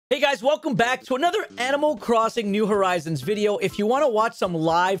Hey guys, welcome back to another Animal Crossing New Horizons video. If you want to watch some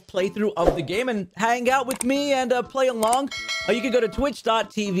live playthrough of the game and hang out with me and play along, you can go to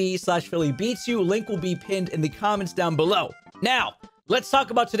twitch.tv/PhillyBeatzU. Link will be pinned in the comments down below. Now, let's talk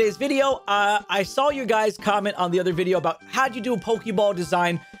about today's video. I saw you guys comment on the other video about how do you do a Pokeball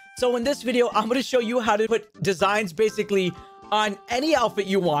design. So in this video, I'm going to show you how to put designs basically on any outfit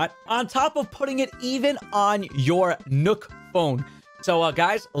you want, on top of putting it even on your Nook phone. So,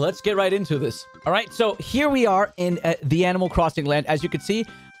 guys, let's get right into this. All right, so here we are in the Animal Crossing land. As you can see,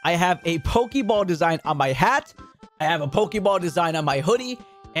 I have a Pokeball design on my hat. I have a Pokeball design on my hoodie.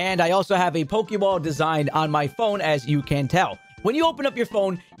 And I also have a Pokeball design on my phone, as you can tell. When you open up your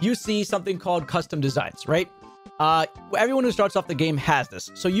phone, you see something called custom designs, right? Everyone who starts off the game has this.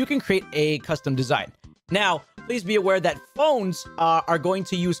 So you can create a custom design. Now, please be aware that phones are going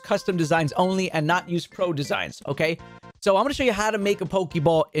to use custom designs only and not use pro designs, okay? So I'm going to show you how to make a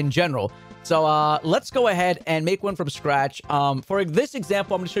Pokeball in general. So let's go ahead and make one from scratch. For this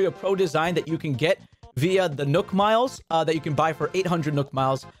example, I'm going to show you a pro design that you can get via the Nook Miles that you can buy for 800 Nook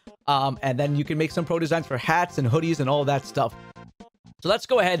Miles. And then you can make some pro designs for hats and hoodies and all of that stuff. So let's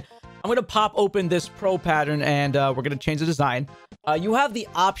go ahead. I'm going to pop open this pro pattern and we're going to change the design. You have the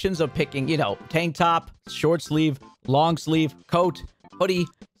options of picking, you know, tank top, short sleeve, long sleeve, coat, hoodie,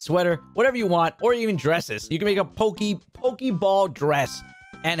 sweater, whatever you want, or even dresses. You can make a Pokeball dress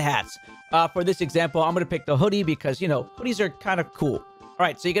and hats. For this example, I'm going to pick the hoodie because, you know, hoodies are kind of cool. All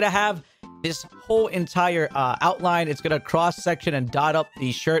right, so you're going to have this whole entire outline. It's going to cross-section and dot up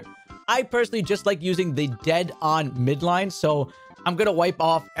the shirt. I personally just like using the dead-on midline, so I'm going to wipe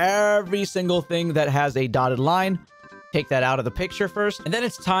off every single thing that has a dotted line. Take that out of the picture first, and then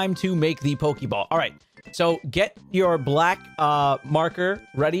it's time to make the Pokeball. All right. So get your black marker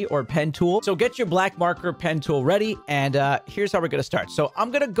ready, or pen tool. So get your black marker pen tool ready, and here's how we're gonna start. So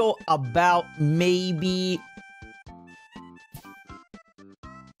I'm gonna go about maybe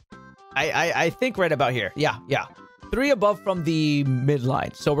I think right about here. Yeah. 3 above from the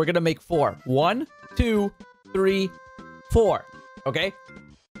midline. So we're gonna make 4. 1, 2, 3, 4. Okay.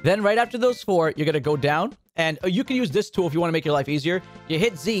 Then right after those 4, you're gonna go down, and you can use this tool if you want to make your life easier. You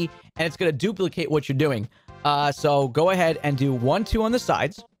hit Z, and it's going to duplicate what you're doing. So go ahead and do 1, 2 on the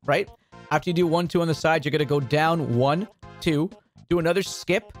sides, right? After you do 1, 2 on the sides, you're going to go down 1, 2, do another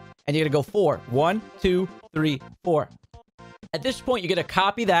skip, and you're going to go 4. 1, 2, 3, 4. At this point, you're going to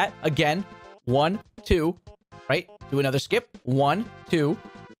copy that again. 1, 2, right? Do another skip. 1, 2,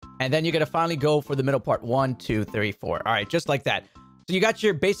 and then you're going to finally go for the middle part. 1, 2, 3, 4. All right, just like that. So you got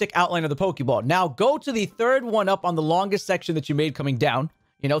your basic outline of the Pokeball. Now go to the third one up on the longest section that you made coming down.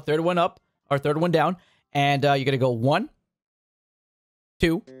 You know, third one up or third one down. And you're going to go 1,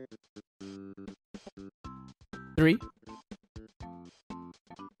 2, 3,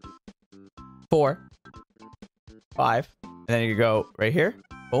 4, 5. And then you go right here.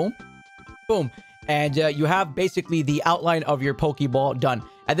 Boom. Boom. And you have basically the outline of your Pokeball done.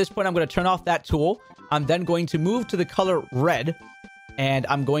 At this point, I'm going to turn off that tool. I'm then going to move to the color red. And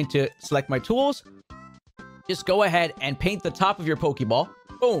I'm going to select my tools. Just go ahead and paint the top of your Pokeball.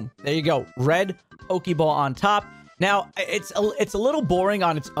 Boom. There you go. Red Pokeball on top. Now, it's a little boring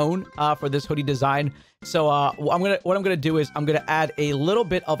on its own for this hoodie design. So what I'm gonna do is I'm gonna add a little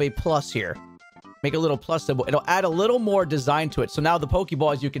bit of a plus here. Make a little plus symbol. It'll add a little more design to it. So now the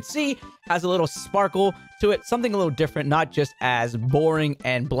Pokeball, as you can see, has a little sparkle to it. Something a little different, not just as boring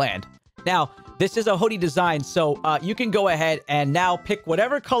and bland. Now, this is a hoodie design, so you can go ahead and now pick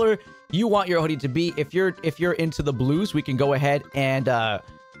whatever color you want your hoodie to be. If you're into the blues, we can go ahead and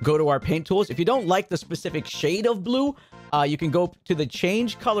go to our paint tools. If you don't like the specific shade of blue, you can go to the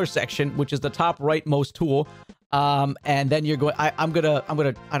change color section, which is the top rightmost tool. And then you're going. I'm gonna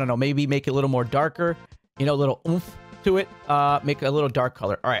I don't know, maybe make it a little more darker. You know, a little oomph to it. Make it a little dark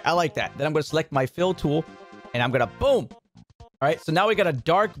color. All right, I like that. Then I'm gonna select my fill tool, and I'm gonna boom. All right, so now we got a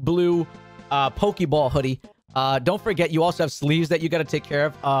dark blue Pokeball hoodie. Don't forget, you also have sleeves that you got to take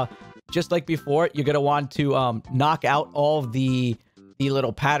care of. Just like before, you're going to want to knock out all of the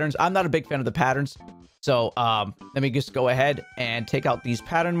little patterns. I'm not a big fan of the patterns. So let me just go ahead and take out these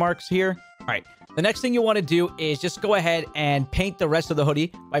pattern marks here. All right, the next thing you want to do is just go ahead and paint the rest of the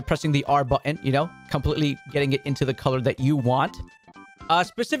hoodie by pressing the R button, you know, completely getting it into the color that you want.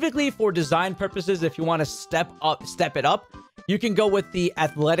 Specifically for design purposes, if you want to step it up, you can go with the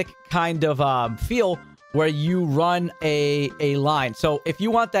athletic kind of feel where you run a line. So if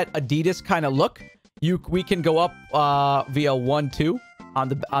you want that Adidas kind of look, we can go up via 1, 2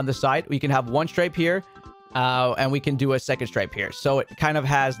 on the side. We can have one stripe here, and we can do a second stripe here. So it kind of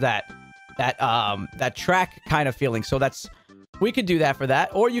has that track kind of feeling. So that's we could do that for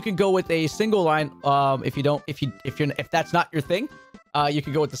that. Or you can go with a single line. If that's not your thing, you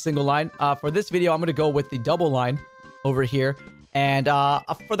can go with the single line. For this video, I'm going to go with the double line over here. And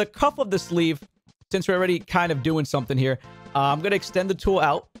for the cuff of the sleeve, since we're already kind of doing something here, I'm going to extend the tool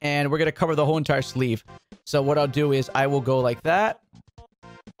out and we're going to cover the whole entire sleeve. So what I'll do is I will go like that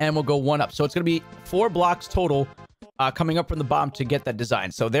and we'll go one up. So it's going to be 4 blocks total coming up from the bottom to get that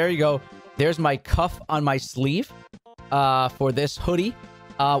design. So there you go. There's my cuff on my sleeve for this hoodie.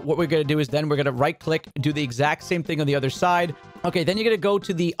 What we're going to do is then we're going to right click, do the exact same thing on the other side. Okay, then you're going to go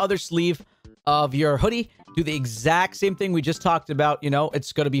to the other sleeve of your hoodie, do the exact same thing we just talked about. You know,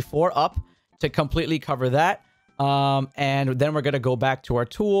 it's going to be 4 up to completely cover that. And then we're going to go back to our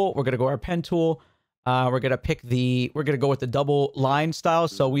tool. We're going to go our pen tool. We're going to go with the double line style.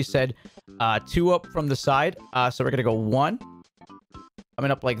 So we said 2 up from the side. So we're going to go 1 coming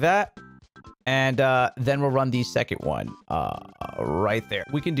up like that. And then we'll run the second one right there.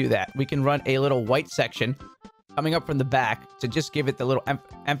 We can do that. We can run a little white section coming up from the back to just give it the little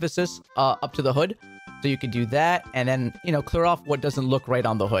emphasis up to the hood. So you can do that and then, you know, clear off what doesn't look right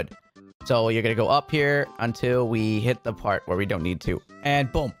on the hood. So you're going to go up here until we hit the part where we don't need to.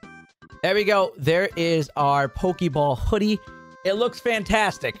 And boom. There we go. There is our Pokeball hoodie. It looks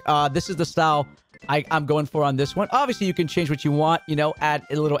fantastic. This is the style I'm going for on this one. Obviously, you can change what you want, you know, add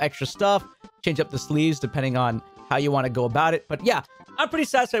a little extra stuff, change up the sleeves depending on how you want to go about it. But yeah, I'm pretty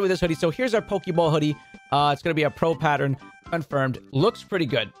satisfied with this hoodie. So here's our Pokeball hoodie. It's going to be a pro pattern, confirmed. Looks pretty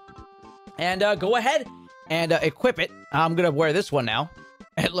good. And go ahead and equip it. I'm going to wear this one now.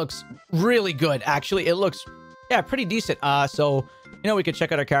 It looks really good, actually. It looks, yeah, pretty decent. So, you know, we can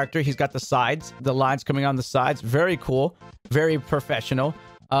check out our character. He's got the sides, the lines coming on the sides. Very cool. Very professional.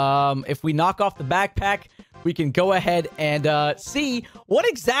 If we knock off the backpack, we can go ahead and see what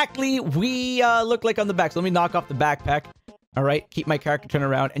exactly we look like on the back. So let me knock off the backpack. All right. Keep my character turned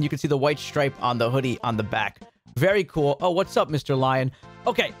around. And you can see the white stripe on the hoodie on the back. Very cool. Oh, what's up, Mr. Lion?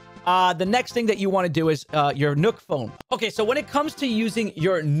 Okay. The next thing that you want to do is your Nook phone. Okay, so when it comes to using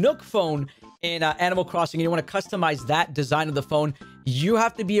your Nook phone in Animal Crossing and you want to customize that design of the phone, you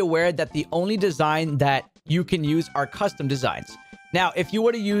have to be aware that the only design that you can use are custom designs. Now, if you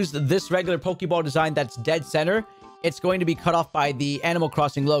were to use this regular Pokeball design that's dead center, it's going to be cut off by the Animal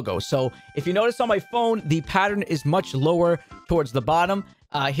Crossing logo. So if you notice on my phone, the pattern is much lower towards the bottom.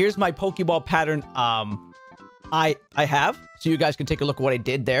 Here's my Pokeball pattern I have, so you guys can take a look at what I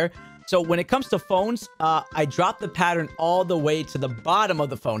did there. So when it comes to phones, I dropped the pattern all the way to the bottom of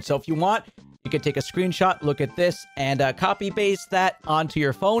the phone. So if you want, you can take a screenshot, look at this, and copy paste that onto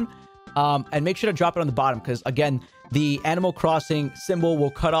your phone. And make sure to drop it on the bottom because, again, the Animal Crossing symbol will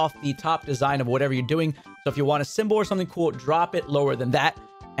cut off the top design of whatever you're doing. So if you want a symbol or something cool, drop it lower than that.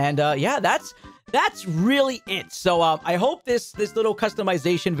 And yeah, that's really it. So I hope this little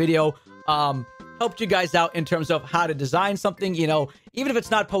customization video helped you guys out in terms of how to design something. You know, even if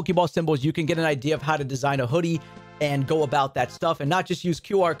it's not Pokeball symbols, you can get an idea of how to design a hoodie and go about that stuff and not just use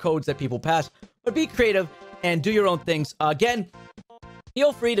QR codes that people pass, but be creative and do your own things. Again,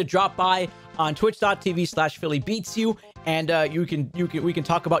 feel free to drop by on twitch.tv/PhillyBeatzU and we can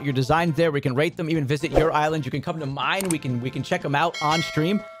talk about your designs there. We can rate them, even visit your island. You can come to mine. We can check them out on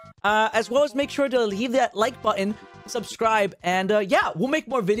stream, as well as make sure to leave that like button, subscribe, and yeah, we'll make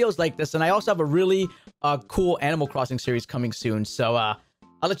more videos like this. And I also have a really cool Animal Crossing series coming soon, so I'll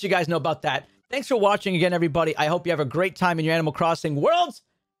let you guys know about that. Thanks for watching again, everybody. I hope you have a great time in your Animal Crossing worlds,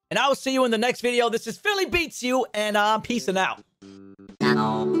 and I will see you in the next video. This is PhillyBeatzU, and I'm peacing out.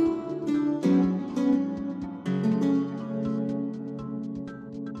 Now.